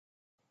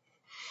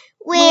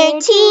We're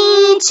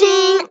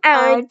teaching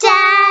our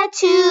dad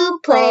to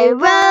play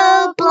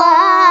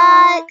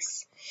Roblox.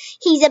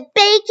 He's a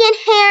bacon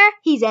hair,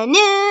 he's a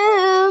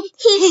noob.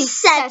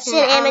 He's such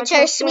an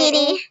amateur,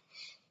 sweetie.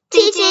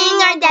 Teaching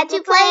our dad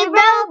to play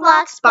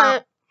Roblox.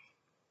 Bump.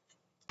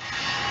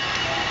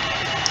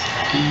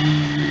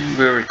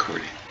 We're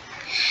recording.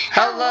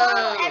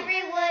 Hello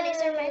everyone.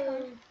 Is our mic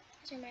on?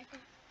 Is our mic on?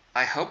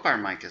 I hope our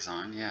mic is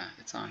on. Yeah,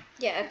 it's on.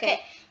 Yeah,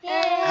 okay.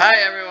 Hi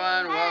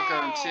everyone,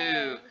 welcome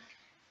to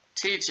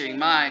Teaching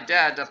My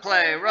Dad to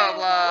Play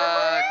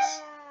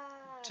Roblox.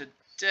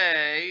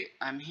 Today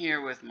I'm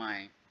here with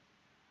my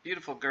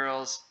beautiful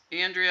girls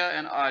Andrea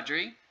and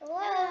Audrey.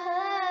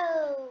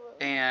 Hello.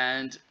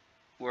 And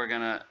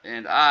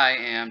I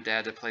am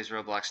Dad that plays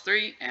Roblox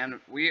 3,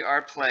 and we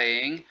are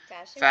playing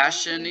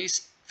Fashion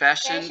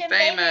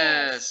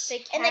Famous. The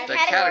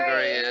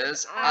category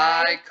is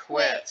I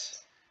Quit.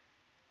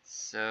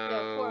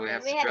 So we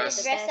have to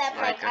dress up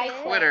like a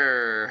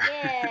quitter.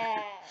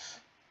 Yeah.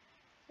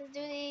 Let's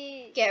do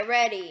the. Get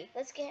ready.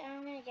 I'm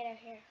gonna get our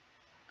hair.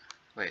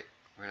 Wait,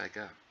 where'd I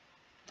go?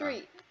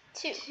 3,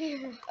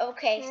 2.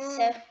 Okay,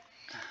 so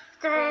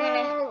we're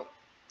gonna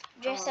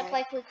dress up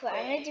like we quit.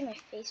 I'm gonna do my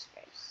face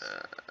first.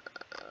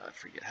 I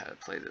forget how to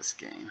play this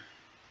game.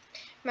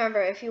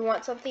 Remember, if you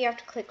want something, you have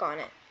to click on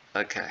it.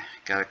 Okay,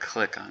 gotta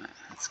click on it.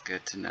 That's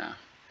good to know.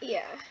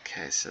 Yeah.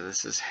 Okay, so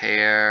this is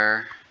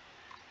hair.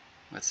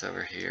 What's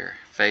over here?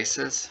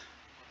 Faces?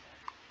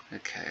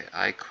 Okay,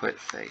 I quit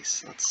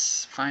face.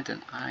 Let's find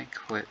an I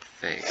quit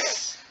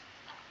face.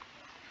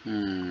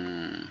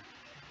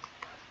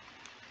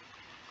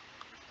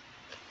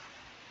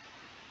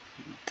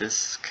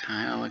 This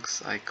kind of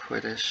looks I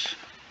quitish.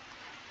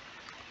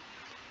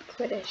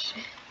 Quittish.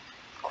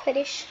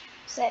 Quittish?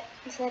 Is that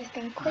a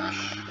thing?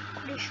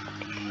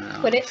 Quittish?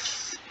 Quit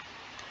it.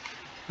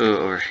 Ooh,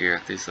 over here.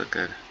 These look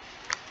good.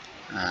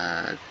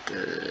 I'm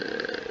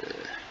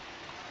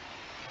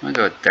gonna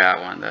go with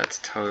that one. That's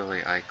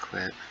totally I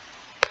quit.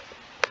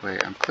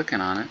 Wait, I'm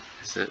clicking on it.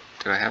 Is it?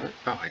 Do I have it?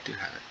 Oh, I do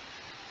have it.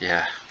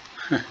 Yeah.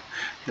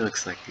 It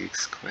looks like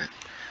he's quit.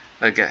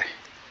 Okay.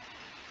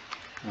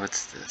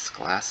 What's this?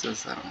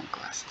 Glasses? I don't want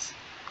glasses.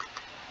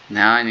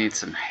 Now I need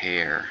some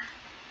hair.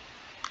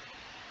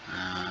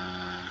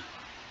 I'll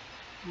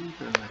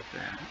go like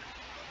that.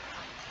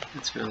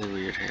 That's really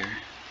weird hair.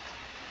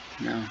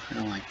 No, I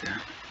don't like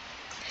that.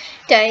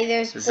 Daddy,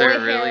 there's Is boy there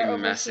hair really over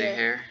messy here.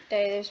 hair?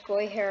 Daddy, there's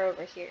boy hair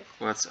over here.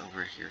 What's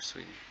over here,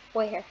 sweetie?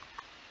 Boy hair.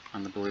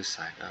 On the blue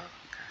side. Oh,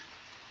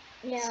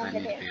 okay. No, So I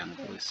need to be on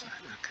the blue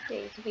side. Okay.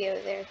 Yeah, you can be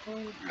over there.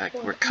 Right,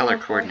 we're color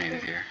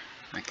coordinated here.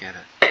 I get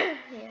it.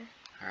 Yeah.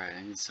 Alright,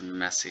 I need some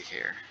messy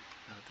hair.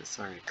 Oh, this is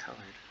already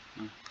colored.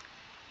 Huh.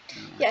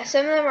 Yeah,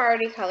 some of them are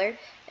already colored,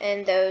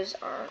 and those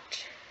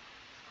aren't.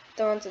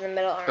 The ones in the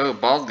middle aren't. Oh,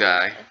 bald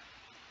guy.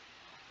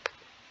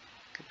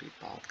 Could be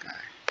bald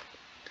guy.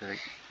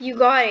 You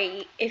got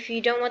it. If you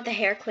don't want the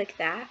hair, click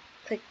that.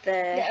 Click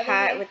the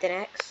hat with an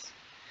X.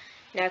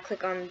 Now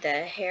click on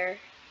the hair.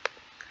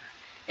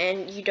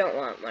 And you don't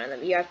want one of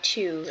them. You have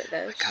 2 of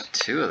those. I got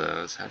 2 of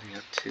those. How do you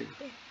have 2?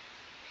 Yeah.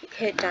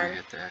 Hit done.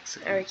 Hit the X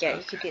again. Or yeah, okay.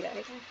 you could do that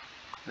again.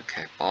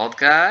 Okay, bald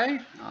guy.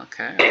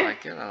 Okay, I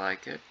like it. I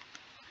like it.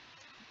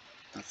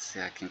 Let's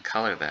see. I can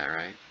color that,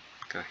 right?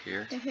 Go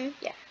here.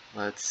 Yeah.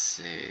 Let's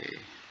see.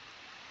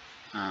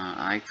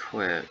 I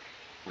quit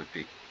would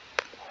be.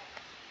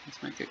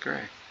 Let's make it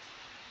gray.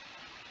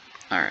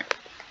 Alright.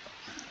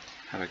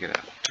 How do I get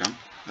out? Jump?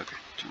 Okay,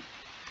 jump.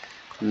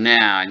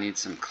 Now I need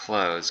some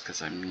clothes because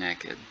I'm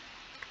naked.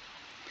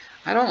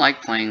 I don't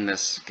like playing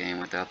this game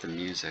without the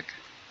music.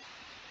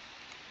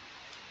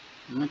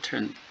 I'm gonna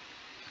turn.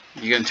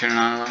 You gonna turn it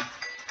on a little?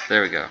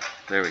 There we go.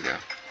 There we go.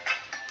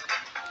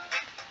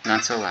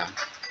 Not so loud.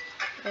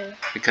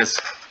 Because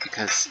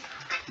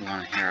we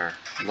want to hear our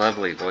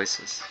lovely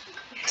voices.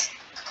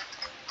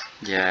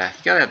 Yeah,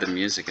 you gotta have the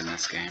music in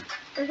this game.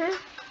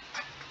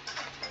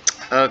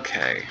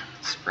 Okay,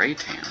 spray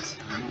tans.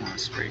 I don't want to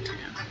spray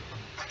tan.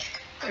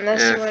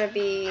 Unless you want to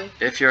be.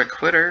 If you're a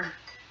quitter,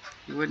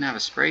 you wouldn't have a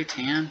spray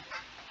tan.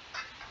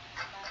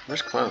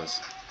 Where's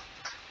clothes?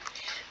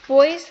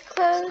 Boys'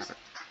 clothes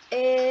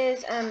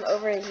is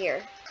over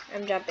here.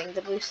 I'm jumping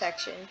the blue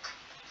section.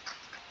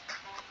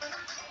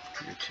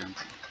 You're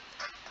jumping.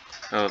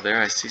 Oh,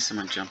 there I see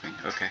someone jumping.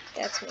 Okay.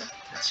 That's me.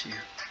 That's you.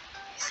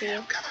 See? Yeah,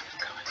 I'm coming.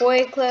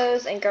 Boy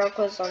clothes and girl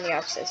clothes on the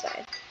opposite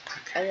side.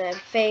 Okay. And then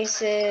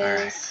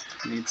faces,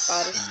 right. body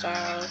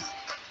styles,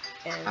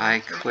 and I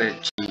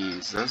quit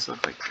jeans. Those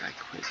look like I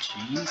quit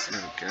jeans.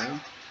 There we go.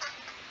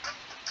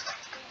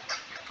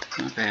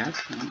 Not bad,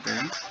 not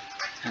bad.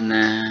 And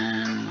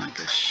then like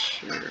a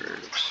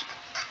shirt.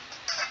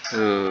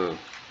 Ooh,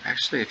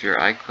 actually, if you're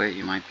I quit,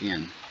 you might be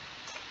in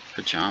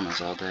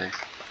pajamas all day.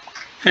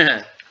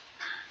 That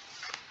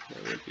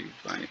would be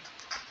funny.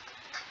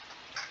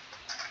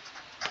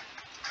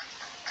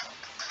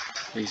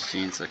 These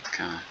jeans look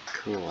kind of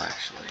cool,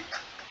 actually.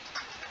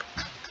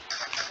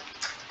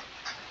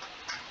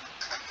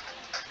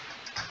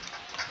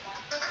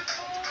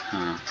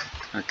 Huh.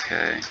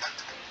 Okay.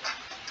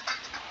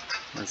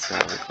 What's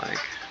that look like?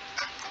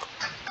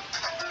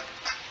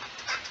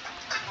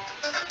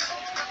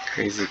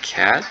 Crazy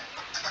cat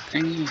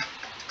thingy.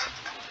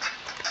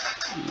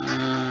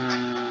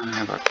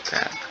 How about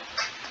that?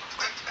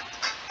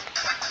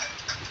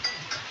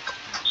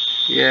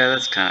 Yeah,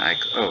 that's kind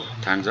of. Oh,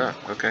 time's up.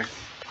 Okay.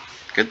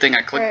 Good thing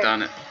I clicked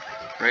on it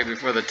right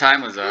before the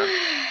time was up.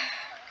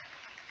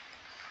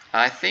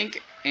 I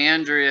think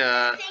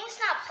Andrea. The thing's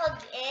not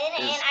plugged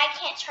in, and I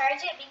can't charge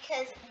it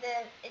because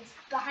it's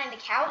behind the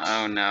couch.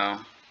 Oh no.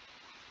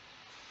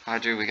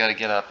 Audrey, we gotta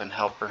get up and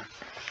help her.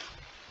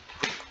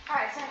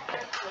 Alright, so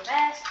the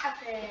best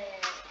puppet.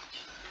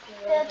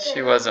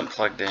 She wasn't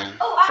plugged in.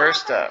 Oh,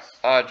 First up,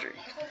 Audrey.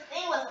 The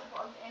thing wasn't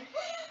plugged in.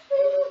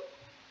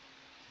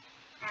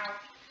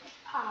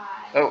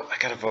 Oh, I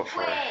gotta vote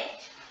for her.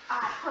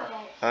 I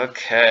quit.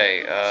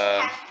 Okay.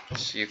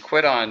 So you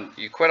quit on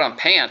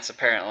pants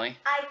apparently.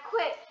 I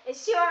quit.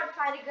 It's too hard to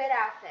find a good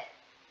outfit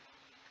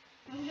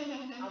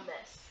on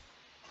this.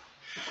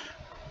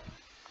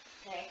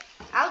 Okay.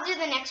 I'll do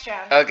the next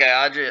round. Okay,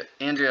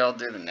 Andrea, I'll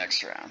do the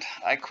next round.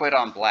 I quit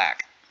on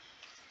black.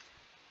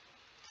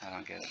 I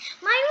don't get it.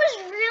 Mine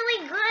was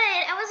really good.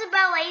 I was a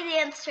ballet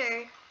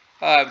dancer.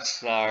 I'm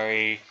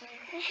sorry.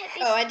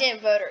 Oh, I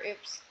didn't vote her.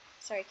 Oops.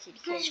 Sorry, Kitty.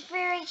 It was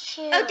very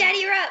cute. Oh, Daddy,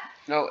 you're up.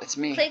 No, it's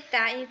me. Click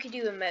that and you can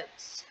do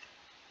emotes.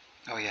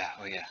 Oh yeah.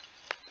 Okay.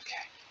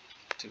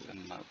 Do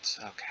emotes.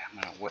 Okay,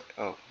 I'm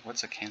gonna.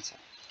 What's a cancel?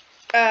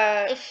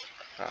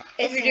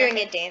 If you're doing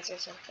a dance or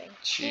something.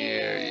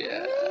 Cheer.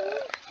 Yeah.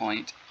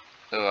 Point.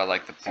 Oh, I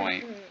like the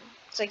point.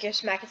 It's like you're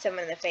smacking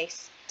someone in the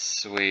face.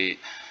 Sweet.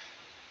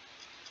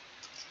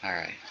 All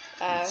right.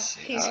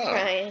 He's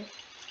crying.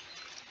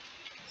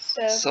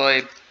 So.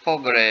 Soy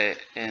pobre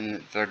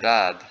en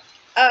verdad.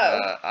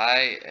 Oh.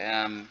 I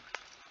am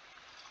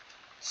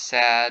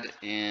sad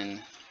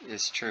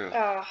is true.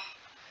 Oh.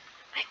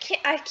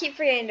 I keep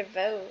forgetting to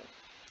vote.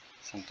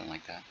 Something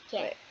like that.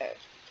 Yeah.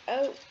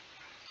 Oh.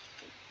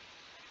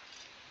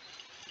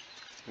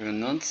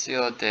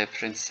 Renuncio de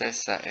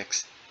princesa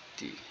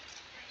XD.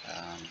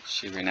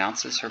 She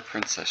renounces her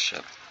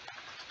princesship.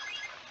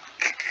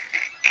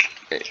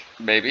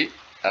 Maybe.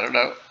 I don't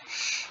know.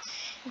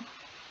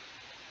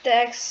 The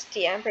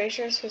XD, I'm pretty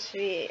sure it's supposed to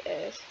be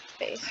a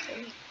space.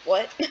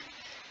 What? It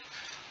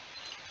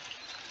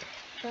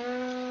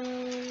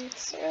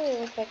doesn't really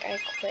look like I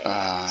quit.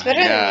 It's better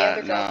than the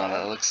other girl. No,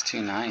 that looks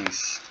too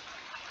nice.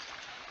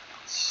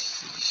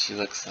 She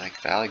looks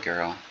like Valley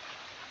Girl.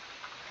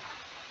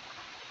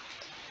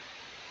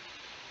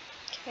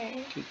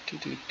 Okay.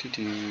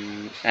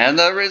 And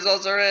the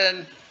results are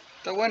in.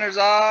 The winners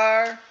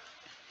are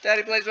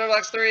Daddy Plays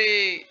Roblox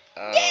 3.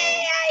 Oh,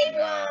 Yay! I no.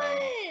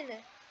 won!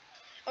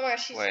 Oh my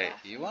gosh, she's Wait,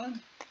 left. you won?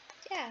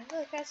 Yeah,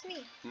 look, that's me.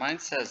 Mine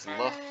says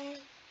Hi.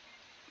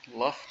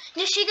 Luff.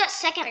 No, she got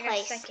second I got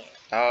place. second.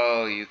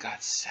 Oh, you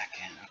got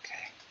second.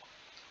 Okay.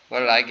 What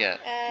did I get?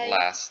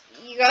 Last.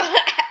 You got. How did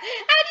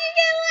you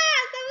get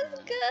last? That was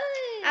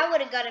good. I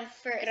would have gotten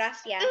first.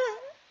 Gracias.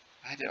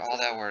 I did all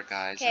that work,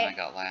 guys, and I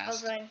got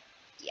last. Going.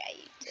 Yeah,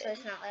 you did. So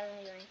it's not letting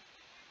me join.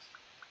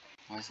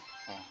 Why is it?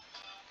 Oh.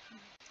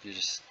 You're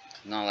just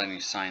not letting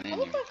you sign in. I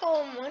look like a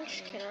little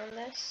munchkin on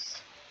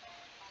this.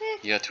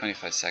 You got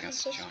 25 seconds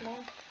It's to so join. small.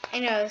 I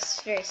know,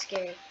 it's very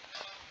scary.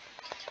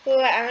 Well,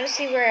 I want to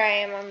see where I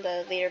am on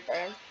the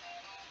leaderboard.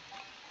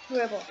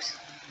 Roblox.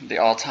 The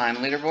all-time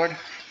leaderboard?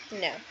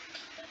 No,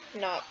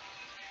 not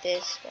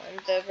this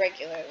one. The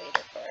regular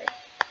leaderboard.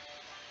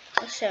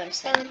 I'll show in a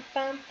second.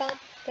 Bum, bum,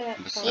 bum, bum,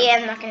 bum, Yeah,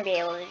 I'm not going to be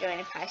able to join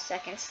in 5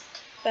 seconds.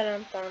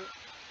 bum, bum,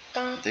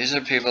 bum. These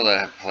are people that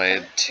have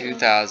played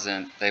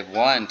 2,000. They've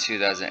won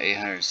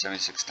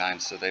 2,876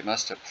 times, so they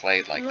must have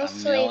played like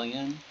Mostly- a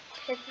million.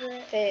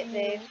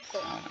 They've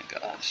Oh my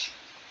gosh.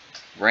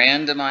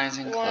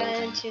 Randomizing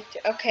clothing. 1, 2,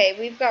 3. Okay,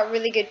 we've got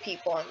really good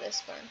people on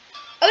this one.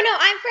 Oh no,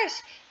 I'm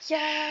first.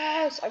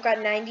 Yes, I've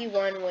got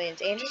 91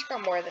 wins. Andrew's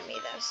got more than me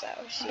though, so.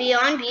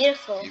 Beyond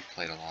Beautiful. You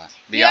played a lot.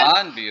 Yeah.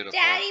 Beyond Beautiful.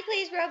 Daddy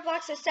Plays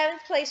Roblox at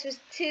 7th place with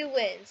 2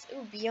 wins.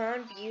 Ooh,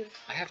 Beyond Beautiful.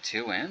 I have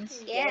 2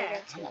 wins? Yeah. you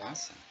got 2 I'm wins.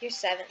 awesome. You're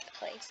 7th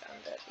place on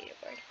the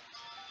leaderboard.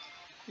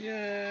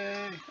 Yay.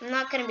 I'm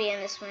not going to be in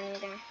this one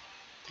either.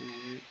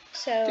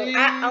 So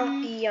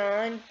I'll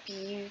Beyond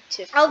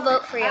Beautiful. I'll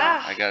vote for y'all.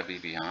 I gotta be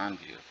Beyond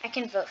Beautiful. I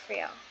can vote for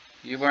y'all.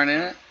 You weren't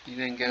in it? You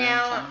didn't get No. in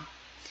time?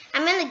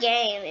 I'm in the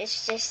game.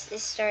 It's just, it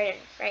started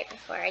right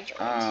before I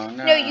joined. Oh,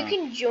 no. No, you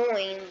can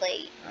join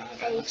late. Oh, Oh,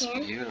 that you looks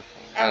can?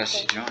 beautiful. How does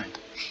she Okay. join?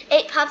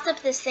 It pops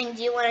up this thing,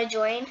 do you want to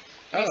join?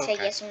 And I Oh, say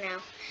okay. yes or no.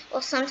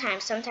 Well,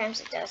 sometimes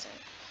it doesn't.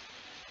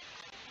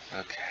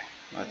 Okay,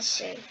 let's Let's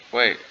see. see.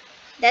 Wait,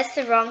 That's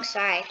the wrong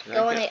side. Did I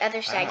Go on get- the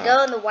other side. Oh. Go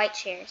on the white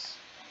chairs.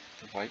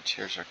 the white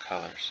chairs are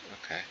colors.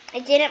 Okay.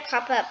 It didn't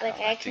pop up, but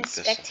Oh, I can think this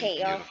would be spectate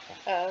y'all. beautiful.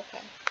 Oh, okay.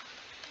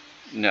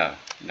 No,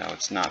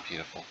 it's not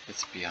beautiful.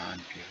 It's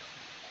beyond beautiful.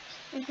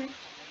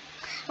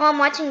 Well, I'm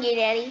watching you,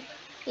 Daddy.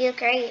 You look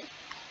great.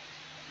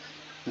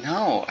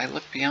 No, I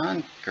look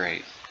beyond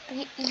great.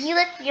 You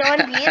look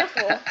beyond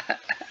beautiful.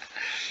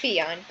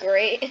 Beyond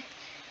great.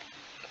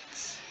 Let's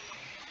see.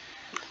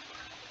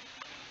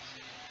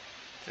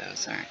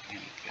 Those aren't any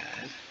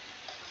good.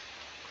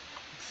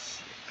 Let's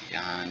see.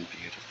 Beyond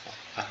beautiful.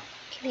 Oh,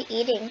 Be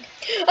eating.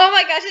 Oh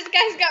my gosh, this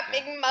guy's got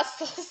big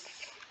muscles.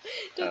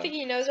 Don't think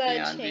he knows how to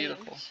Beyond change.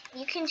 beautiful.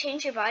 You can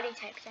change your body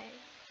type, Daddy.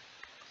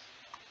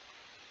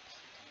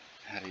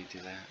 How do you do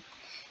that?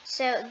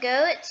 So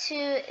go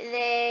to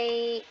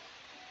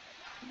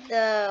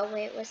the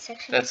wait, what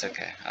section? That's is it?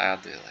 okay. I'll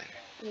do it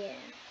later. Yeah.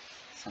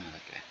 Some of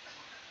it day.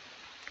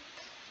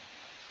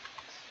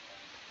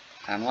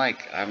 I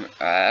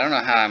don't know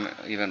how I'm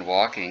even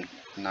walking,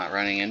 not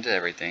running into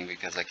everything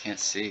because I can't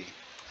see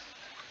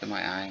with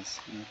my eyes.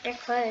 They're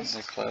closed.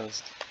 They're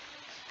closed.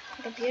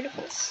 They're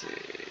beautiful. Let's see.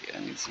 I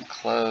need some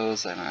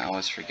clothes, and I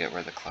always forget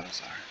where the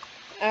clothes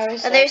are. Oh,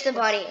 there's the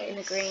body in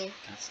the green.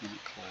 That's not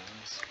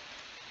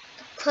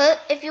clothes.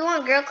 If you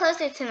want girl clothes,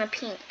 it's in a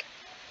pink.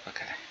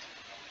 Okay.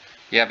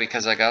 Yeah,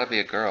 because I gotta be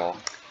a girl.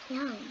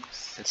 No.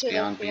 It's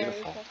beyond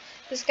beautiful.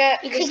 This guy.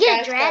 You this could get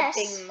guy's a got dress.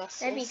 big muscles.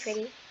 That'd be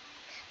pretty.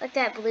 Like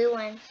that blue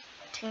one.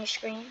 Turn your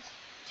screen.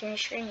 Turn your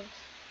screen.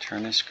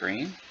 Turn a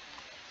screen?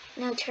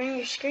 No, turn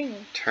your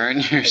screen. Turn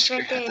your It's screen.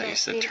 right there, I thought you that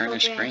said turn beautiful a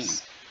screen.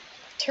 dress.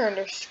 Turn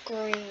her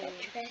screen.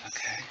 Okay.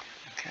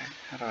 Okay.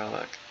 How do I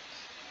look?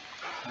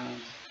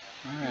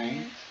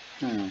 Alright.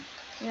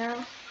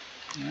 No.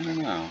 I don't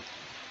know.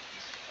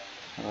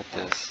 How about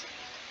this?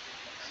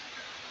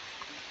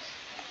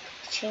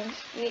 Chin.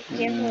 You have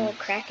a little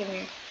crack in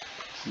there.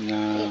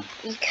 No.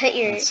 You cut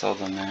your. That's all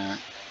than that.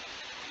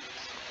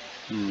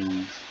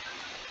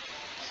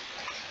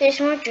 There's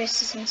more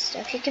dresses and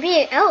stuff. You could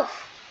be an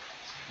elf.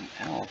 An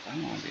elf? I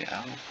don't want to be an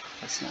elf.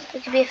 That's not. You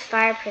could be a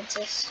fire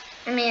princess.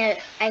 I mean,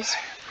 an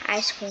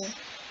ice queen.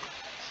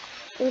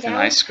 Ooh, An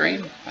ice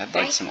cream? I'd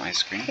like some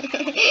ice cream.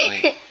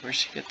 Wait, where'd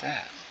she get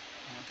that?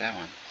 I want that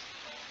one.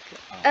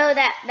 Oh,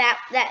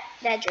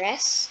 that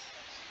dress.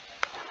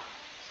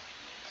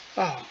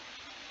 Oh,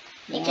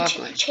 You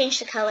lovely. can change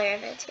the color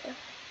of it too.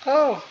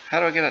 Oh, how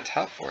do I get a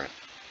top for it?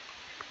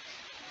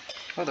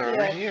 Oh, they're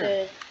right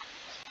here.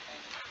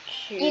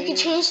 You can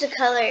change the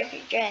color of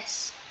your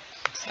dress.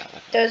 What's that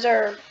look? Those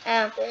are.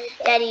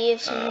 Daddy, you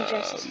have some new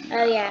dresses. no.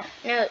 Oh yeah,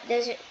 no,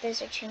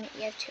 those are two.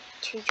 You have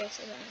two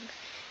dresses on.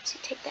 So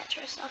take that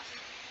dress off.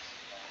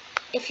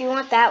 If you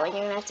want that one,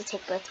 you're gonna have to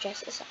take both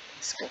dresses off.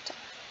 Skirt off.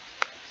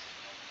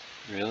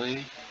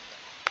 Really?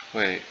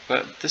 Wait,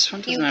 but this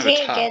one doesn't You have a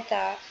can't top. get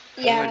that.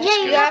 How do I Yeah, just Yeah,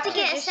 get you a have to top?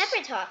 get a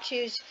separate top.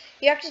 choose.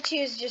 You have to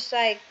choose just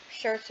like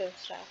shirts and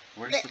stuff.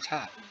 Where's the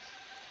top?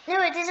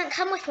 No, it doesn't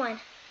come with one.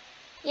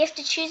 You have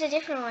to choose a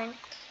different one.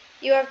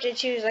 You have to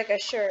choose like a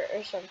shirt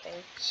or something,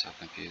 So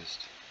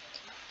confused.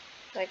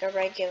 like a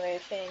regular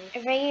thing.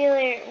 A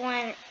regular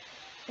one.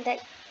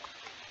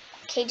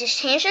 Okay, just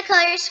change the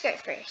color of your skirt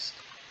first.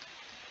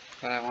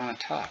 But I want a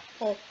top.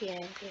 Oh,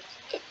 yeah.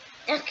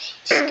 Okay,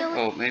 just go with.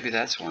 Oh, maybe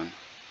that's one.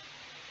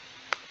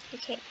 You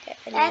can't get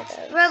any That's of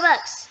those.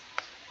 Robux.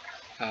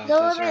 Oh, Go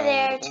those over are all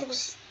there the to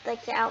books.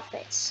 the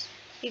outfits.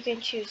 You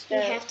can choose You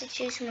that. have to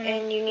choose one.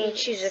 And you need to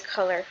choose a these.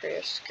 color for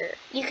your skirt.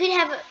 You could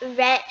have a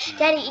red.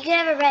 Daddy, you could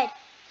have a red.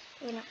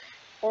 You know.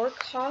 Or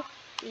coffee.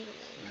 Wait.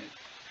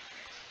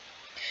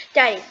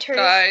 Daddy, turn.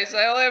 Guys,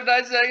 I only have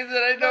 9 seconds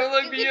and I don't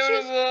look You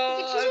beautiful.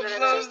 can choose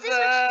I'm one of so those.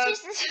 sad.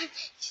 Choose this one.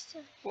 Choose this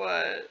one.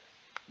 What?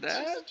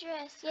 That? Choose the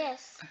dress.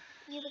 Yes.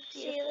 You look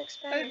See, beautiful. it looks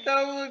I better.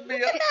 don't look Look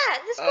beautiful. at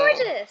that. This is Oh.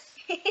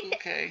 gorgeous.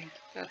 Okay,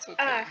 that's okay.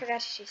 Ah, I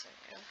forgot to choose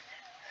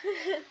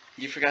something.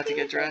 You forgot to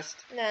get dressed?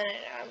 No.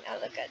 I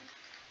look good.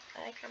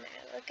 I like how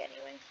I look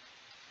anyway.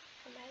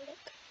 How I look.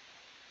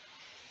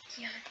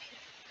 Yeah, beautiful.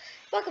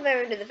 Welcome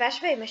everyone to the Fashion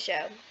Famous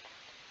Show.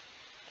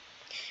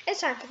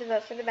 It's time for the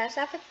vote for the best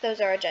outfits. Those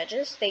are our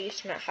judges. They used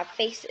to not have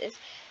faces,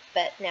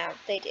 but now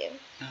they do.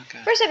 Okay.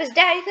 First up is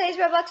Daddy Plays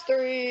Roblox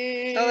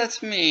 3. Oh,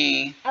 that's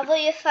me. I'll vote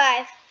you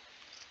 5.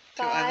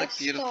 Do I look 5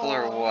 beautiful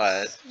stars. or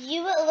what?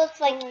 You look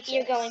like Gorgeous.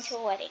 you're going to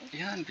a wedding.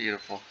 Yeah, I'm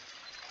beautiful.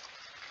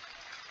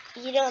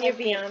 You don't You're look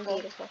beyond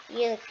beautiful.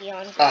 You look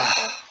beyond beautiful.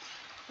 Ah,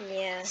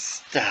 Yeah.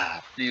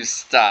 stop. You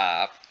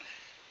stop.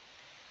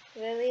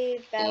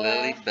 Lily Bella.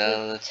 Lily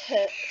Bella.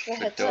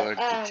 Fedor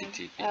oh.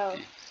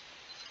 TTTP.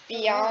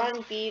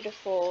 Beyond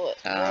beautiful.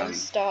 1 Um,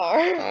 star.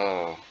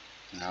 Oh,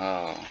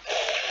 no.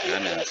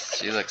 Goodness,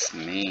 she looks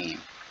mean.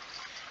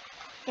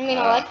 I mean,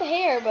 I like the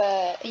hair,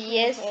 but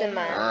yes, Mhm.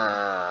 man.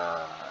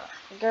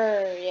 Grrr.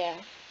 Grr, yeah.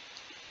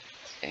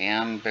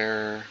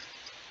 Amber.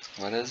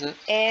 What is it?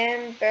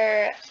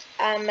 Amber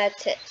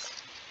Amethyst.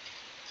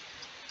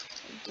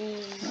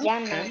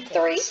 Diamante.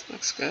 3.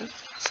 Looks good.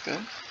 Looks good.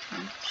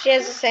 She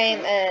has the same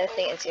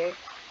thing as you.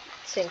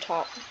 Same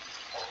top.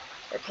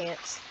 Or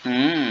pants.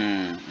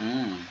 Yeah.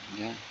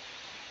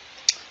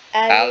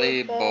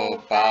 Ali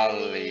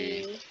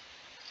Bobali.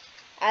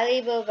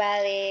 Ali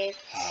Bobali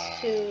Ah.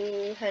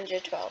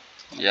 212.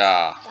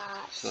 Yeah.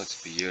 Dots. She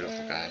looks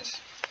beautiful, guys.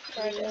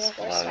 Gorgeous.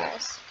 4 Love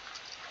it. stars.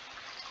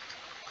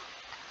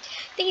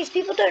 Thing is,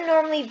 people don't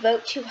normally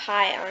vote too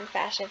high on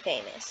Fashion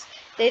Famous.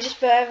 They just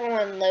vote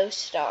everyone low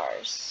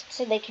stars.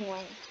 So they can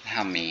win.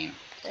 How mean.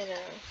 I know.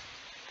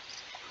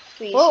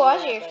 We Whoa,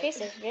 used to Audrey, do your that, face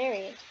but- is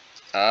very.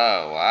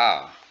 Oh,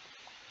 wow.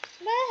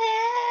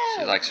 Wow.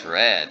 She likes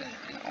red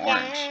and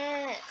orange.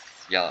 Yes.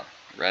 Yellow.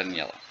 Red and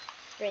yellow.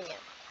 Green, yeah.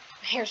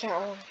 My hair's not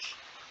orange.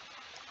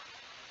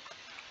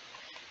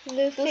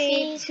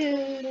 Luffy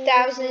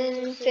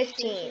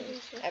 2015,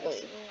 I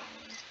believe.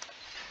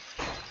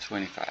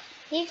 25.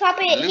 He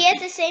copied it. He Luffy.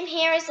 has the same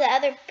hair as the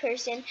other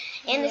person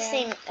and the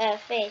same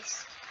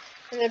face.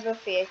 And they're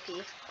both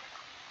VIP.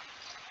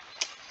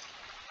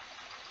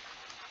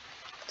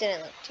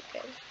 Didn't look too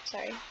good.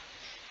 Sorry.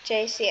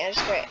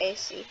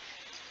 JC_AC.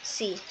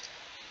 C.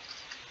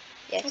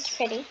 Yes. That's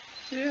pretty.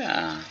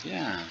 Yeah,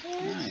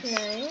 nice.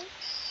 Nice.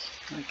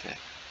 Like it.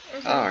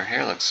 Oh, her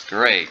hair looks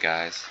great,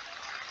 guys.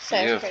 So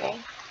Beautiful. pretty.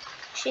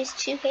 She has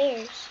 2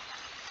 hairs.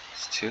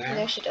 It's 2 hair?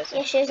 No, she doesn't.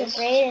 Yeah, she has a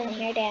braid and a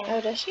hair down.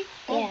 Oh, does she?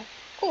 Oh, Yeah.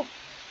 cool.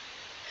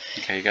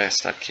 Okay, you guys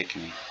stop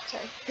kicking me.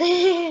 Sorry.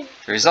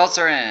 The results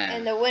are in.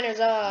 And the winners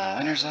are. The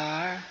winners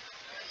are.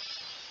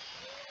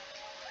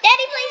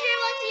 Daddy plays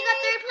Roblox. You got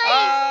 3rd place.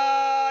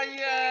 Oh,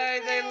 yay!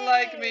 They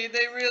like me.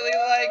 They really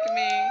like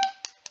me.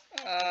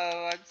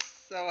 Oh, I'm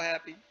so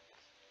happy.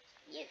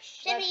 You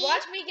should Let's be.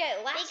 watch me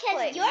get last Because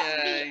place. you're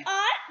Yay.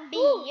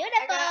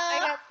 beautiful. I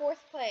got 4th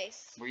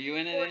place. Were you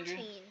in it, 14.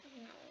 Andrew?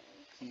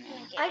 No.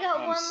 I got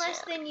I'm one less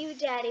sorry. than you,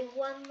 Daddy.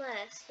 One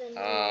less than you.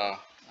 Oh,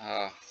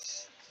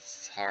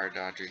 it's hard,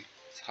 Audrey.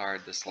 It's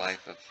hard, this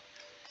life of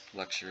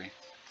luxury.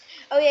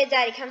 Oh yeah,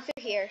 Daddy, come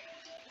through here.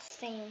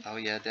 Same. Oh,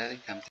 yeah, Daddy,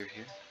 come through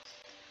here.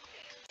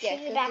 Yeah,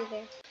 Through the go back. through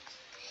there.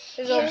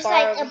 There's There's a bar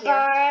like over a here.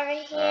 bar over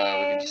here. Oh,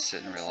 we can just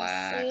sit and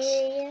relax.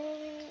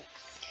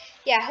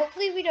 Yeah,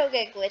 hopefully we don't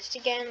get glitched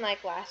again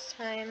like last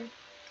time.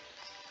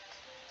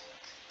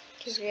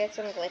 Because we had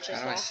some glitches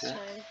How do I last sit?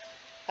 time.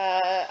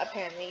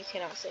 Apparently you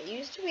cannot sit. You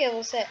used to be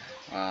able to sit.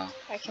 Well,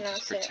 I I'll cannot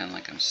just sit. pretend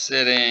like I'm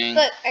sitting.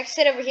 Look, I can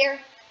sit over here.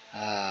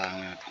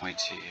 I'm going to point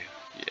to you.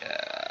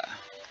 Yeah.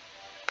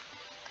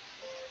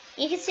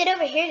 You can sit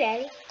over here,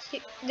 Daddy.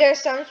 There's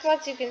some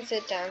spots you can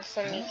sit down,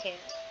 some you can't.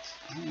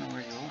 I don't know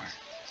where you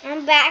are.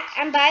 I'm back.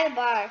 I'm by the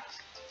bar.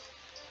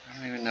 I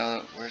don't even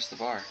know where's the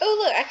bar. Oh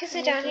look, I can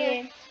sit down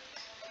here.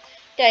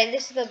 Daddy,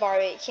 this is the bar,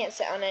 but you can't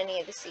sit on any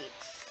of the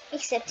seats.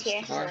 Except Where's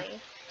here. the bar?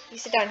 You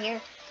sit down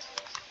here.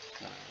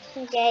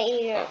 Yeah,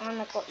 you're on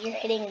the. You're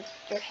hitting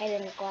your head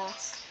in the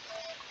glass.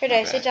 Here,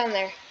 Daddy, Okay. sit down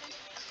there.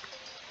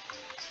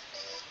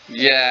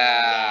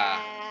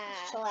 Yeah.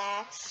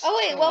 Relax. Oh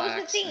wait, what was the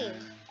Relaxing.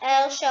 theme?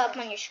 It'll show up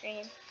on your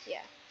screen.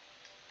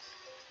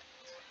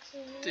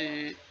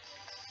 Do,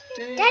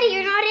 do. Daddy,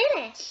 you're not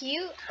in it.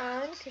 Cute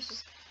on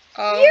Christmas.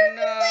 Oh You're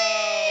no!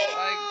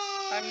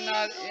 glitched. I'm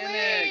not in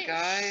it, Glitched.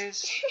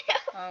 guys.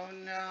 Oh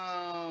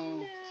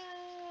no!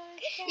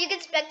 You can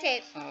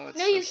spectate. Oh, it's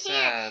No, so you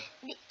sad.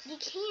 can't. You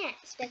can't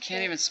spectate. I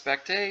can't even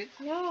spectate.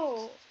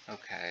 No.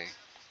 Okay.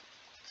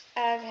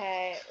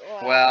 Okay.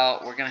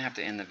 Well, we're gonna have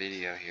to end the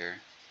video here.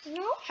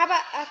 No. How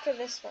about after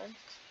this one?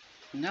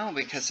 No,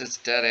 because it's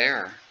dead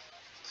air.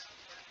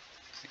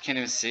 I can't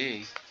even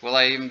see. Will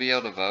I even be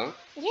able to vote?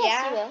 Yes,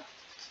 Yeah. you will.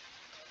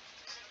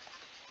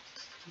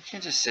 You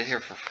can't just sit here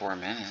for 4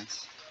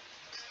 minutes.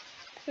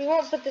 We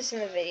won't put this in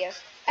the video. It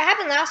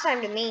happened last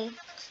time to me.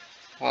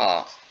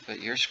 Well, but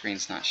your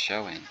screen's not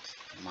showing.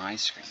 My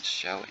screen's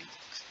showing.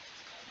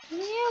 Yeah,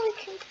 we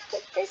can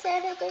put this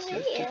out of the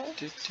video.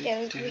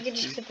 Yeah, we can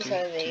just put this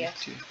out of the video.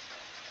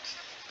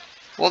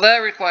 Well, that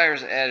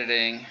requires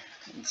editing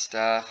and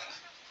stuff.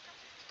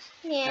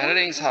 Yeah.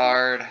 Editing's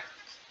hard.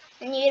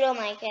 And you don't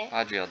like it.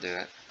 Audrey will do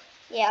it.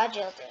 Yeah, I'll do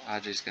it.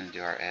 Audrey's gonna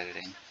do our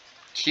editing.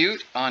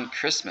 Cute on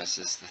Christmas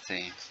is the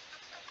theme.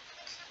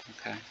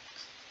 Okay.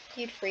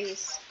 You'd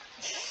freeze.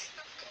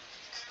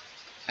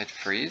 I'd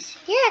freeze?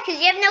 Yeah, because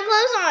you have no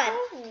clothes on.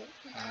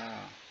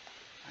 Oh,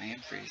 I am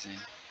freezing.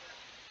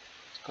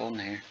 It's cold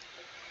in here.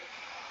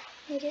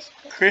 You just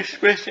put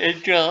Christmas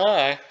in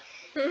July.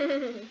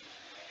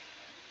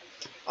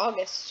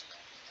 August.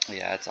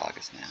 Yeah, it's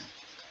August now.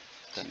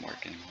 Doesn't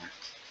work anymore.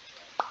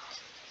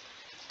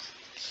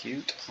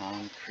 Cute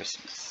on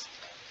Christmas.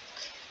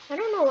 I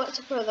don't know what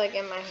to put like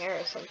in my hair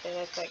or something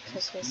that's like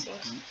Christmassy.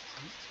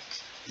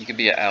 You could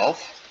be an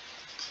elf.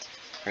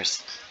 Or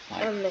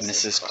like Or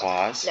Mrs.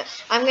 Claus. No,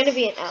 I'm gonna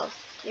be an elf.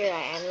 You're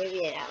right, I'm gonna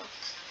be an elf.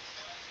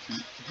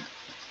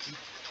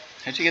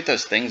 How'd you get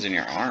those things in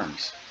your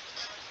arms?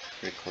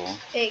 Pretty cool.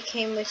 It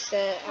came with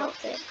the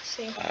outfit.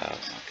 See? Oh,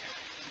 okay.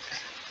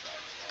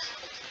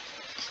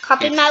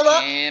 Copied my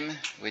look. Came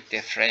with the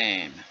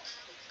frame.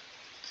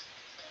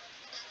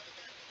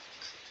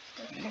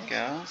 There you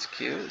go. It's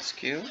cute. It's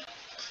cute.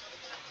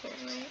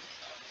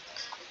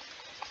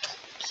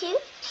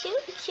 Cute,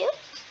 cute, cute.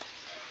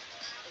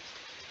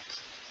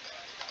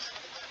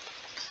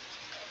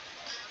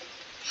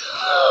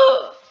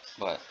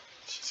 What?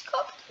 She's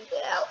copied the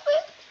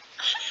outfit.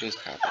 Who's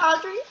copied?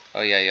 Audrey.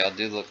 Oh yeah, y'all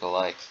do look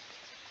alike.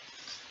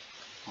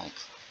 Like,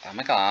 oh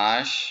my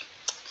gosh.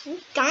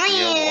 Guys.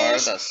 You wore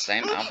the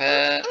same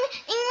outfit?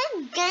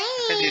 Guys.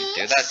 How could you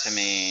do that to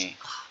me?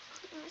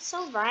 That's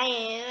so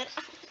rude.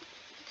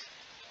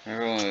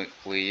 Remember when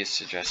we used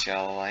to dress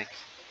y'all alike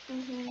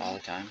all the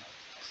time?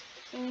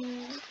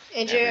 And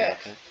Every Andrew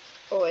outfit?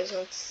 always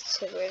wants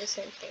to wear the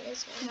same thing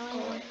as me.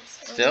 Always.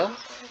 Still?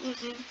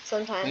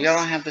 Sometimes. Y'all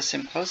don't have the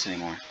same clothes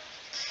anymore.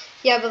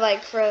 Yeah, but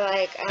like for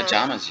like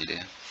Pajamas you do.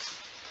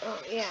 Oh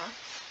yeah,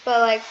 but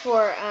like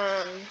for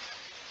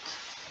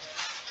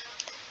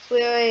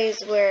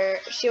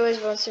She always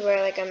wants to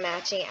wear like a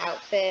matching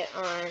outfit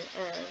on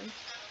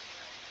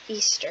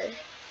Easter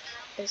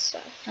and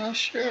stuff. Oh,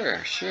 sure.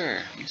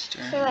 Easter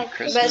So, like, and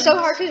Christmas. But it's so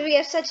hard because we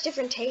have such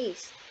different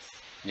tastes.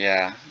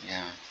 Yeah.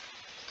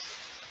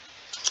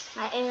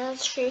 That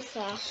is true,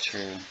 Seth. It's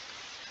true.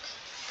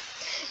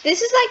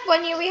 This is like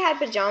one year we had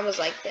pajamas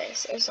like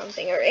this or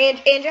something. Or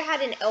Andrew had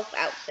an elf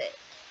outfit.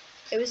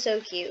 It was so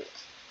cute.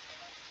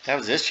 That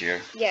was this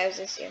year. Yeah, it was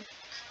this year.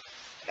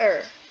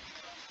 Or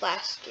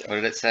last year. What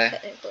did it say?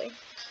 Technically.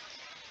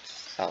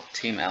 Oh,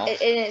 Team Elf? It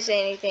didn't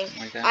say anything.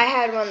 Like that? I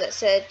had one that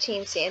said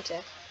Team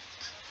Santa.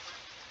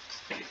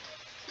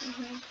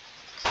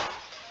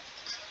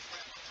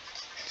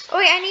 Oh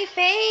wait, I need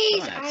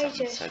face! Someone had I something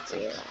that just said something.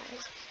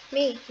 realized.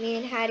 Me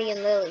and Hattie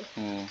and Lily.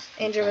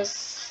 Andrew Okay.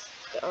 was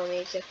the only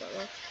different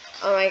one.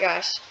 Oh my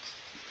gosh.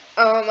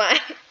 Oh my.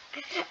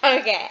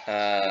 Okay.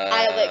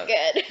 I look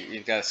good.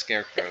 You've got a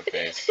scarecrow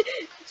face.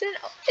 it's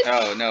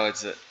No,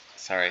 it's a...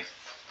 Sorry.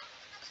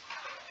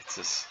 It's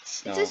a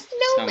snowman.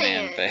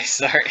 snowman face.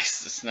 Sorry,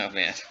 it's a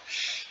snowman.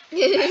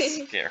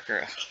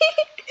 Scarecrow.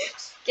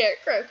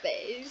 Scarecrow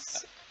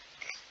face.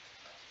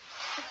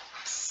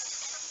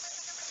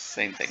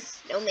 Same thing.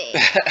 Snowman.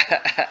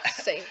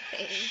 Same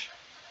thing.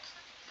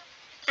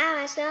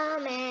 I'm a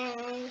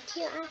snowman.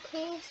 Cute on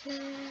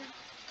Christmas.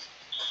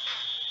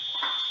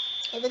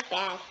 It looks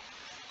bad.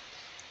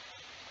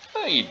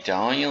 Oh, you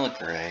don't. You look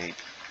great.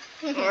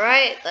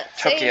 Alright,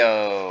 let's see.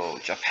 Tokyo,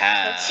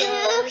 Japan.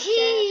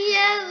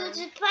 Tokyo,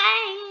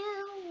 Japan.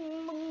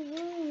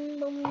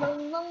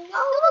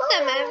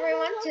 Welcome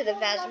everyone to the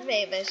Fashion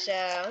Famous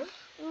Show.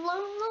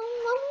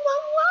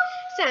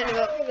 It's time to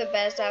vote for the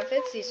best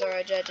outfits. These are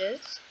our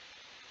judges.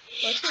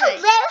 What's tonight?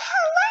 Hello.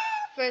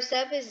 First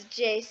up is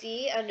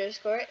JC_AC.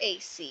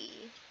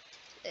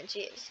 And she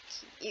is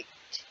cute.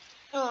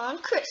 On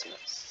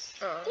Christmas.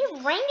 Oh. You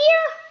have reindeer?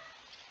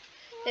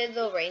 They're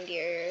little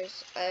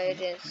reindeers. I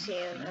didn't see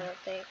them, I don't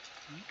think.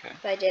 Okay.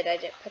 If I did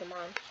put them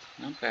on.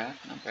 Not bad.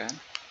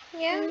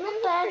 Yeah, Not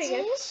pretty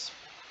good. bad.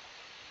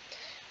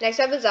 Next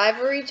up is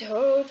Ivory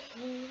Toad.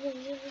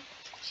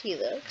 She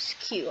looks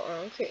cute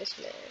on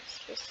Christmas.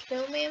 The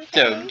snowman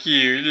So face.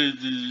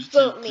 cute.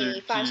 Vote me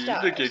 5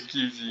 stars. Look how cute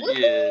she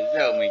is.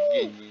 Oh my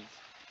goodness.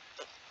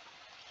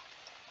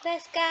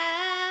 Let's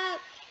go.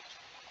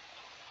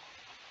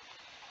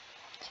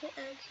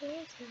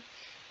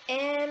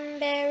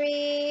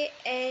 Amberry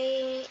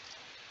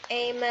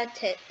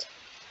Amatit.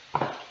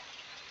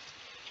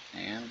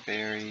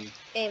 Amberry.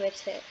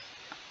 Amatit.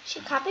 She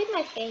copied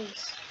my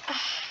face.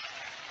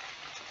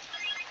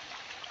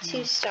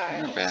 2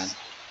 stars. Not bad.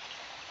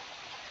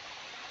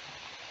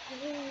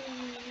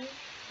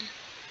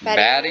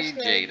 Batty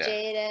Batty Jada.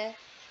 Jada.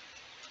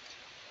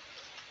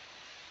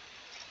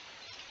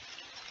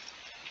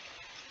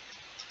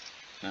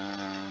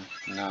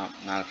 No,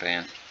 not a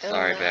fan.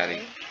 Sorry, my.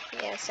 Batty.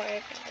 Yeah,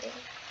 sorry, Batty.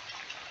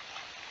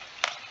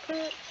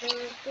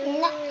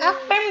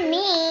 Not for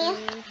me.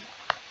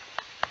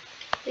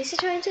 Lisa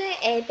trying to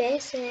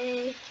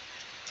ABC.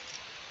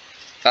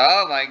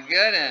 Oh my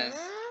goodness.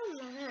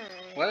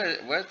 Oh my.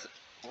 What's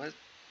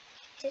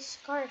It's a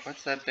scarf.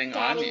 what's that thing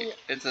on you? Daddy.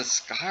 It's a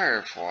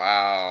scarf.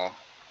 Wow.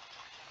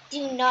 Do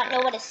you not know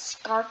what a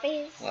scarf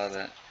is? Love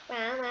it. Wow,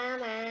 wow,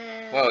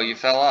 wow. Whoa, you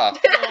fell off.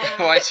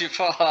 Yeah. Why'd you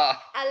fall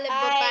off? I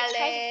tried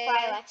to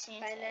fly Lexi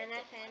instead.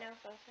 Banana panel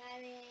for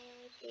Friday.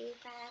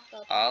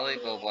 Ollie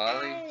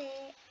Bobali.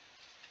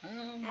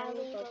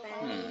 Ali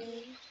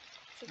Bobali.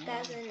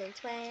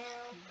 2012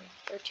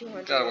 or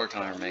 200. Gotta work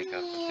on her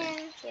makeup, I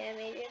think. Yeah,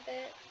 maybe a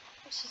bit.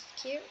 She's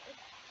cute.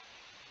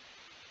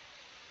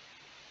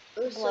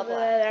 Ooh, Blah,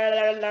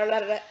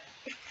 blah.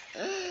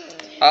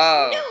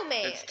 Oh,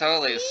 Snowman. it's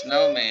totally a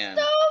snowman.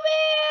 Snowman.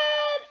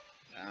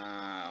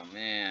 Oh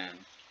man,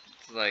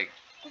 it's like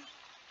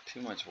too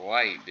much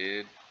white,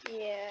 dude.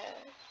 Yeah.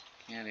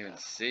 Can't even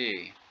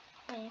see.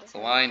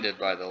 Blinded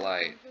by the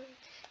light.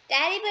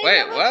 Daddy, but Wait,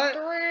 you almost what?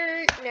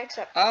 threw- Next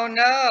up. Oh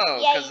no,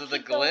 Yeah, because you of the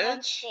keep going on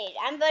glitch. stage.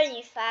 I'm voting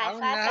you 5. Oh, 5,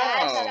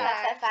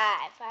 no.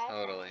 5.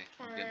 Totally,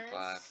 I'm getting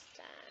 5.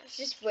 Stars.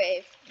 Just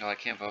wave. Oh, I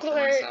can't vote for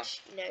myself. Glitch.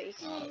 No, you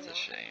Oh, can't. that's a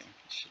shame.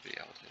 I should be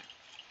able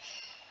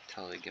to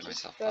totally give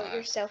Just myself vote 5.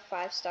 yourself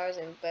 5 stars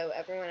and vote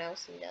everyone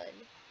else none.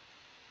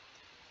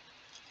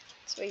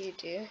 That's what you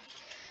do.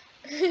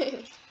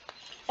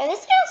 Oh,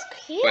 this girl's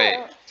cute. Wait,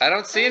 I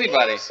don't see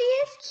anybody. Yeah, she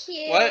is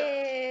cute. What?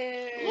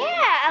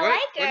 Yeah, I What?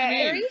 like her. What do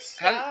you mean? 3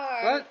 How-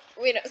 stars.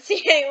 what? We don't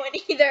see anyone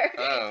either.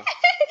 Oh,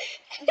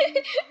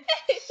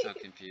 so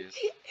confused.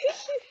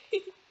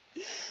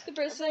 The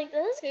person Like,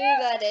 this who girl's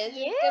that is.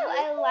 cute. gonna be-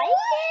 I like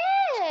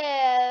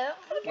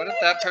it. What if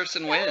that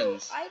person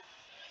wins? I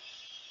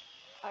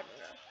don't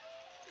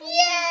know.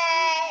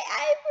 Yay!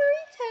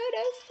 Ivory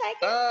Toto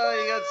second. Oh,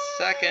 you got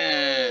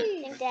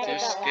second. And With Daddy your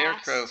got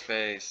scarecrow last.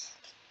 face.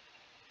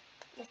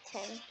 The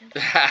 10.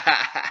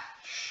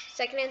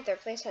 Second and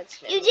third place had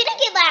snow. You didn't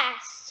get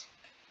last.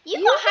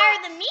 You got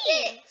higher than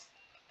me.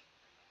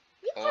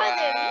 You got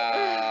higher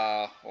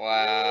than me.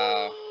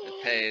 Wow.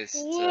 It pays to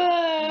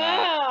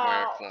not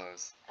wear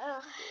clothes.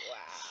 Ugh. Wow.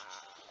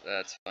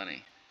 That's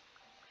funny.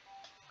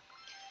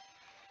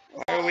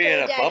 Why are we in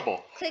a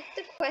bubble? Click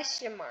the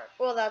question mark.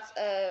 Well, that's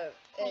it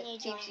When you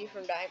keeps join. you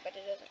from dying, but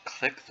it doesn't.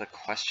 Click the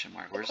question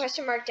mark. The Where's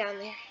question mark down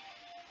there.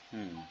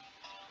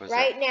 What's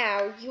Right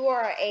now, you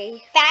are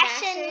a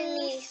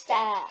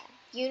Fashionista.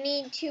 You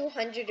need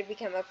 200 to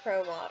become a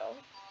pro model.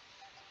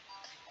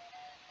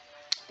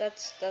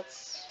 That's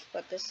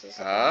what this is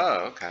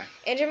about. Oh, okay.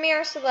 Enter me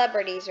our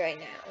celebrities right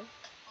now.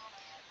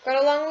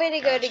 Got a long way to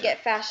go to Gotcha.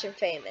 get fashion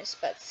famous,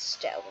 but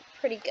still, we're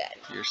pretty good.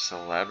 Your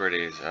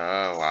celebrities.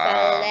 Oh,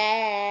 wow.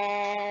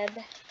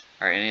 Celeb.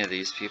 Are any of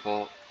these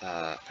people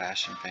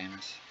fashion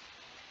famous?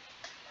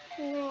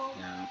 No.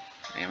 No.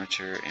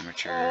 Amateur.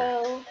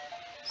 Oh.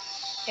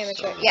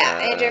 Amateur. Celeb. Yeah,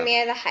 Andrew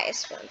me are the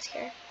highest ones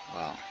here.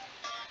 Well,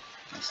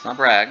 let's not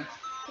brag,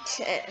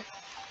 Eh.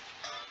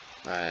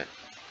 but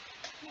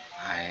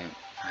I'm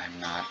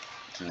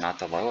not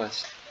the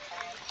lowest.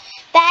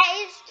 That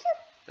is.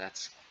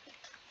 That's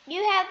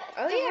You have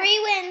 3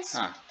 wins.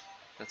 huh.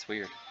 That's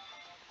weird.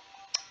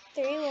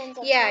 3 wins.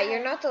 Yeah,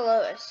 you're not the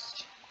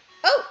lowest.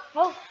 Oh!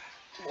 Oh,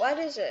 What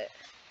is it?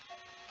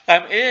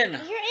 I'm in. you're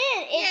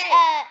in. It's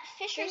Yay.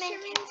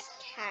 fisherman's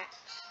cat.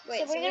 Wait,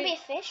 So we're gonna be a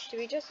fish. Do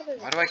we just have a...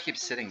 Why do I keep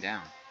sitting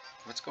down?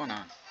 What's going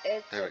on?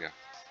 It's There we go.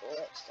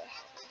 glitch that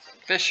happens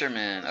sometimes.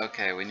 Fisherman.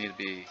 Okay, we need to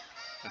be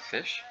a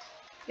fish.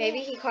 Maybe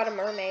he caught a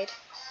mermaid.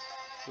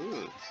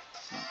 Ooh,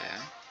 it's not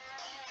bad.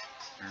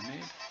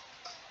 Mermaid.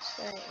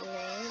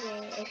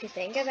 Maybe, if you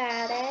think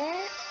about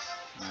it.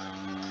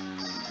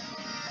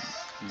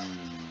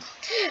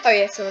 Oh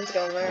yeah, someone's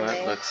going mermaid.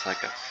 What looks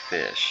like a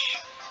fish?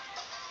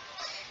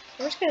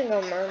 I'm just gonna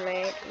go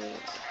mermaid.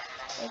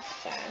 Like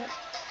that.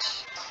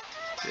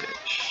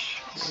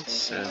 Fish. It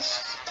says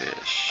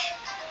fish.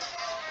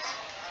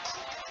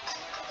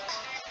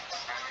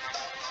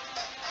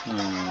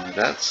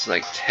 That's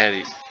like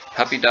teddy.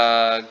 Puppy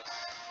dog.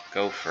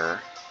 Gopher.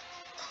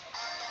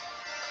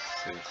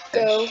 So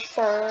fish.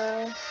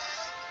 Gopher.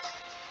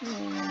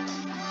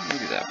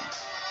 Maybe that one.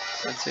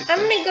 Does that say fish? I'm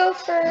gonna go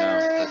for No,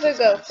 that the does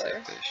not say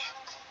gopher. fish.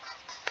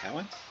 That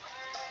one?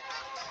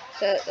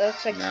 That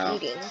looks like No,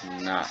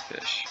 eating. not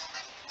fish.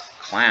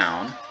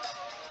 Clown.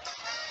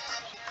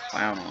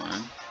 Clown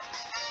one.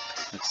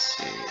 Let's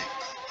see.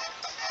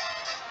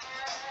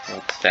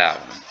 Oh, that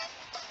one.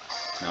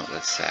 No,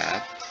 that's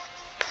sad.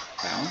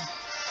 That one.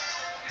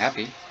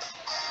 Happy.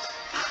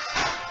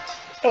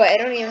 Oh wait, I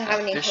don't even have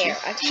any Fishy? hair.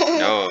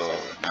 No,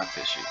 not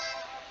fishy. Is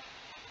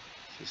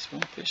this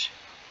one fishy?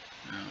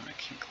 No, I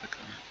can't click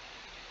on it.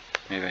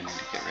 Maybe I need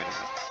to get rid of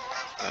it.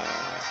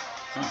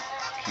 Oh,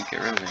 can't get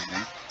rid of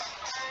anything.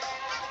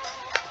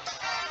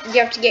 You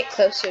have to get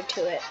closer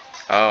to it.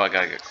 Oh, I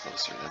gotta get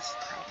closer. That's the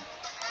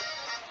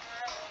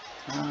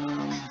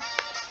problem.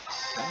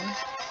 That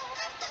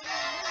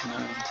one? No.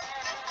 I'm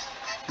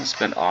gonna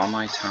spend all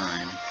my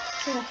time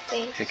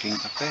picking a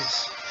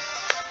face.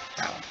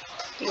 That one.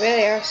 You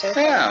really are so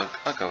funny. Yeah,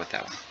 I'll go with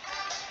that one.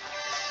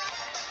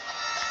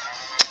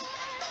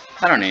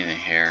 I don't need any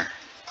hair.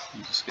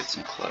 I'll just get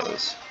some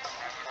clothes.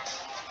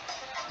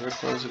 What are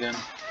clothes again?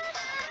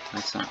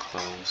 That's not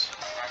clothes.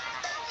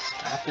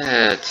 Stop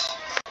it!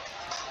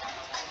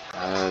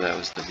 Oh, that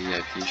was the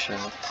VIP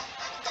shop.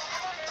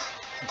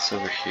 What's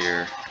over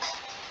here?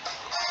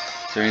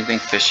 Is there anything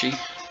fishy?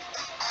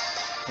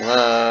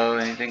 Hello?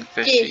 Anything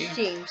fishy? This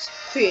seems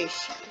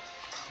fishy.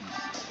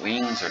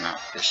 Wings are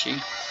not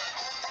fishy.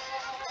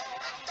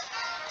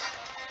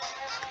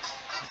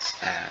 What's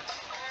that?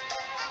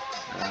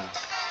 Oh,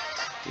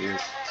 weird.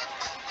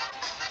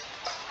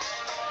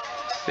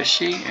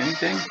 Fishy?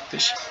 Anything?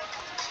 Fishy?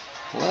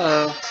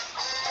 Hello?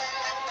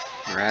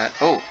 Rat?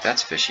 Oh,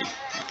 that's fishy.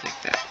 I'll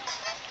take that.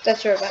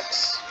 That's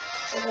Robux,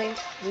 I believe.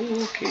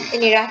 Ooh, okay.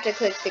 And you'd have to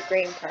click the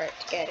green part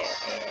to get it,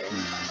 and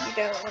you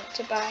don't want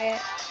to buy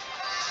it.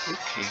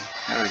 Okay.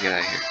 How do we get out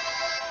of here?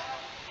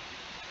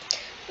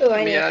 Oh, I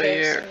Get me need out of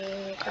this. here. I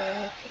need to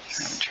I'm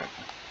having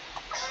trouble.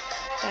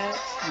 That's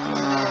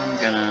I'm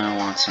gonna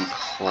want some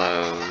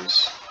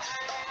clothes.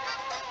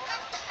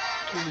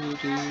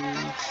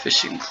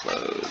 Fishing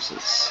clothes.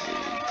 Let's see.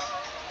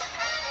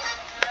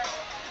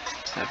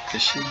 Is that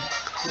fishing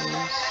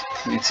clothes?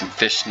 Need some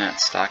fishnet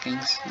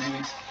stockings,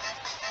 maybe?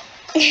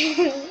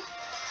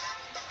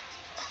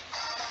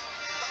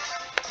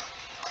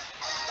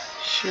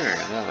 Sure,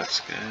 that looks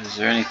good. Is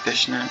there any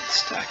fishnet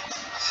stockings?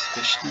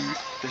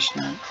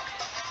 Fishnet?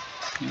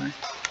 Anyway?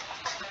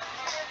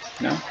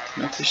 No?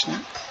 No fishnet?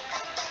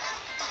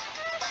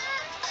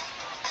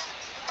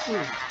 Ooh,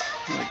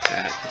 I like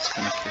that. That's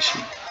kind of fishy.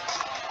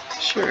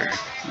 Sure,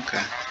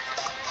 okay.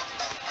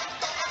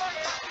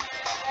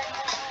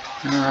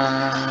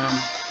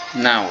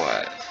 Now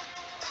what?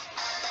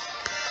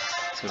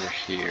 It's over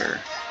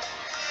here.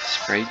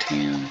 Spray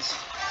tans.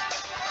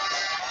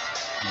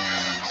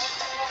 And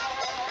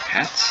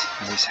hats?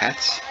 Are these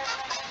hats?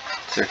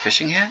 Is there a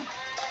fishing hat?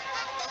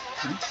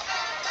 No?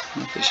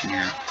 No fishing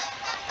hat.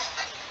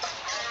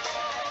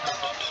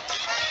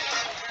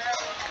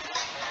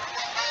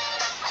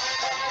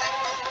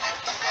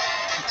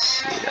 Let's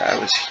see, I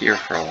was here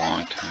for a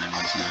long time,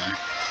 wasn't I?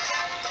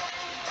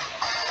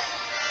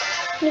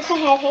 If I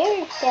had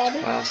hair, Daddy.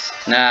 What else?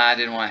 Nah, I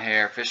didn't want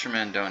hair.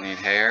 Fishermen don't need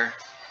hair.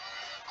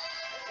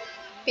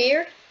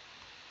 Beard?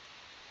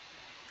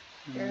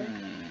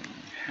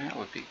 Hat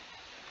would be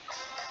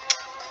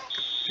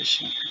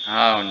fishing.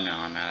 Oh no,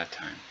 I'm out of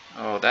time.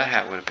 Oh, that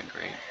hat would have been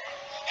great.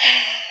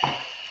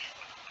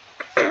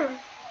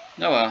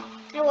 No, well.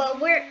 Oh, well,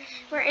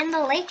 we're in the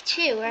lake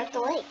too. We're at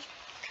the lake.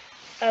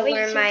 Oh, Wait,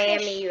 we're in some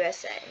Miami, fish.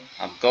 USA.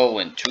 I'm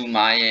going to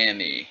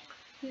Miami.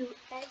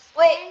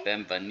 Wait.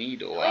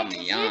 Bienvenido a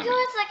Did you Miami. go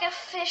as like a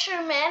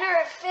fisherman or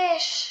a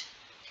fish?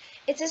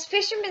 It says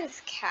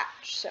fisherman's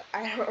catch, so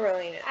I don't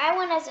really know. I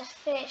went as a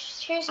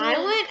fish. Here's me. I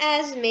went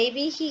as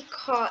maybe he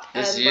caught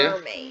This a you?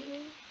 mermaid.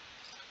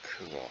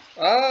 Cool.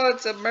 Oh,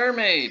 it's a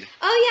mermaid.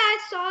 Oh yeah, I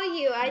saw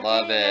you. I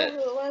Love didn't it.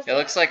 know who it was. It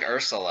looks like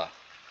Ursula.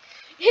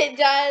 It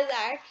does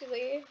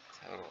actually.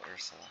 Total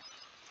Ursula.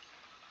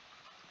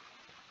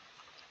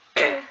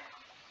 Who's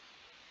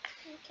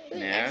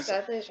Yeah, next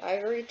up is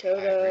Ivory Toto.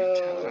 Ivory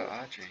Toto,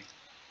 Audrey.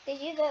 Did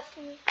you vote for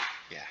me,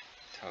 Yeah,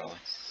 totally.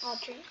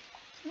 Audrey?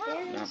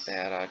 Not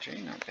bad, Audrey.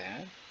 Not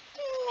bad.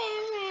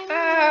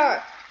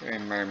 Ah, Very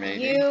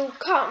mermaid. you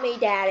caught me,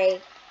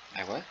 Daddy.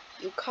 I what?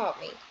 You caught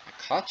me. I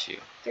caught you.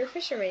 You're a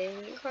fisherman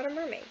and you caught a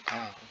mermaid.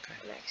 Oh, okay.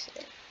 An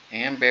accident.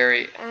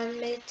 Amberry. I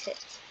meant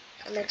it.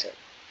 I meant it.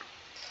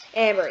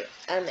 Ambery,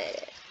 I meant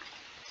it.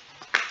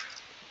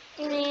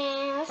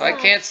 Nah, I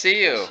can't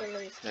see you.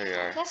 Fisherman's There you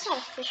are. That's not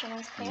a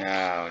fisherman's hair.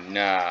 No,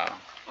 no.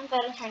 I'm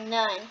voting for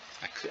none.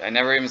 I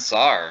never even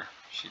saw her.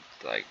 She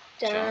like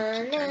jumped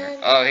and turned her.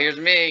 Oh, here's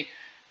me.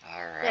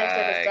 All right, Next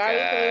up is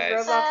Daddy Plays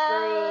guys.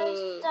 Roblox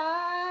Group.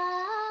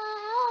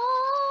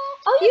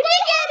 Oh, You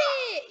did get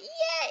it!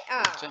 Yay!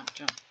 Ah. Jump,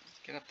 jump.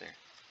 Get up there.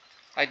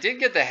 I did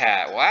get the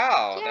hat.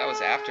 Wow, that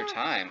was after Yeah.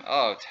 time.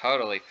 Oh,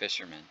 totally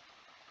fisherman.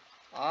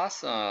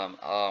 Awesome.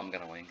 Oh, I'm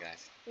gonna win,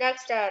 guys.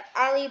 Next up,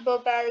 Ali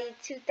Bobali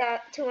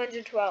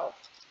 212.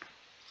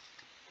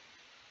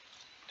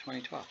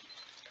 2012.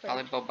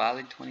 Volleyball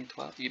Bali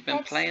 2012. You've been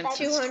That's- playing that's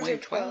since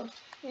 2012.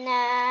 212.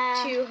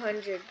 Nah.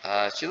 200.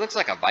 She looks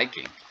like a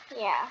Viking.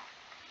 Yeah.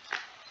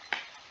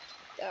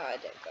 Oh, I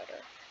did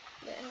better.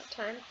 Didn't have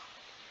time.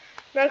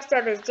 Next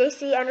up is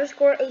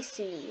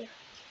JC_AC.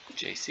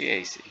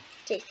 JCAC.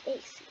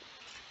 JCAC.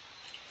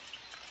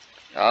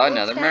 Oh,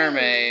 another What's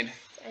mermaid. that?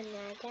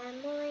 Another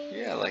mermaid.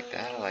 Yeah, I like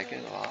that. I like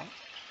it a lot.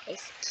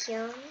 It's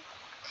cute.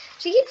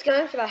 She keeps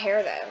going for the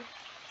hair though.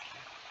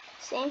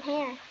 Same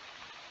hair.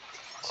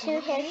 Two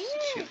hairs.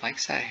 She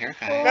likes that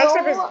haircut. Next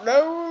up is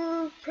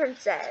Low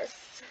Princess.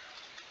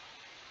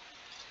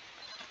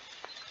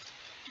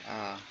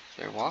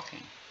 They're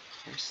walking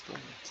very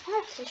slowly. It's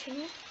not a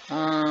fisherman.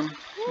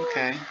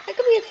 Okay. That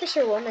could be a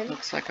fisherwoman.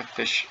 Looks like a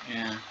fish.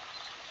 Yeah.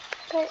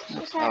 But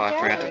she's Oh, not I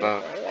forgot to driving.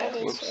 vote. I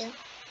did Whoops. too.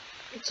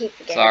 I keep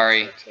forgetting.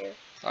 Sorry. to too.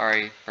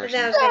 Sorry, But person.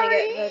 then I was gonna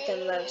get vote them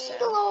low, so.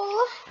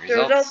 Lol.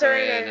 Results are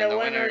in, and the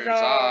winners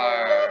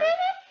are.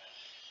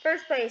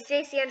 First place,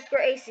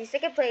 JC_AC.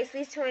 Second place,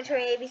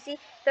 Lisa2020 ABC.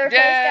 Third place, Yay!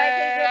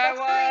 Daddy I Plays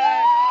won! Roblox 3. Oh,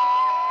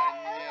 I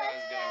knew I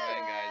was gonna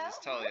win, guys. It's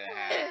totally a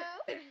hat.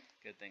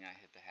 Good thing I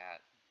hit the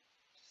hat.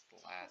 Just the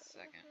last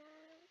second.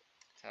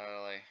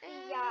 Totally.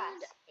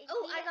 Yes.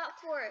 Oh, I got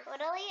fourth.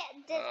 Totally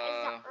did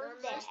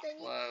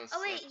Close. Oh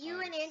wait, so you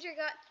and close. Andrew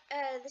got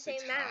the We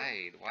same amount.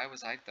 tied. Why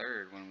was I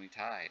third when we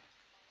tied?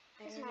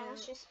 Because mine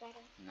was just better.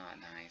 Not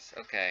nice.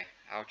 Okay,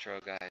 outro,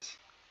 guys.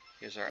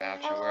 Here's our Oh,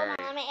 outro. Where are you?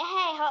 Hey, There you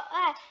hold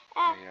are.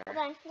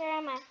 on. Where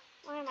am I?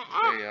 Where am I?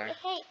 There you are.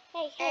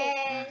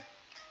 Hey.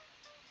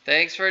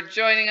 Thanks for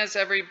joining us,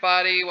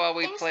 everybody, while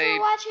we Thanks played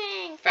for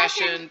watching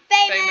Fashion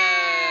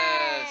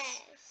Famous.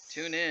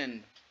 Tune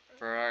in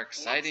for our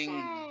exciting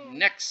time.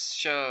 next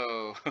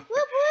show. Whoop,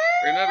 whoop.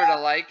 Remember to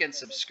like and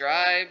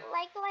subscribe,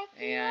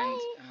 and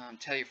like.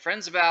 tell your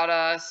friends about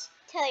us.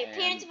 Tell your and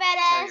parents about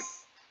tell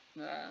us.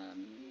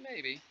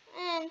 Maybe.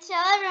 And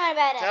tell everyone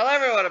about us. Tell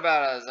everyone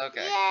about us.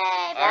 Okay. Yay.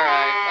 All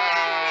right.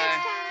 Bye.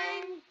 Next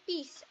Bye. time.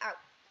 Peace out.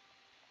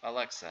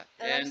 Alexa,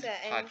 end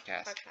Alexa, end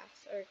podcast.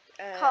 or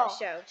Call.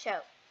 show.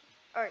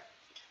 Or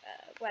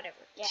whatever.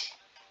 Yeah.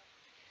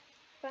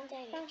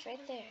 It's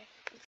right there.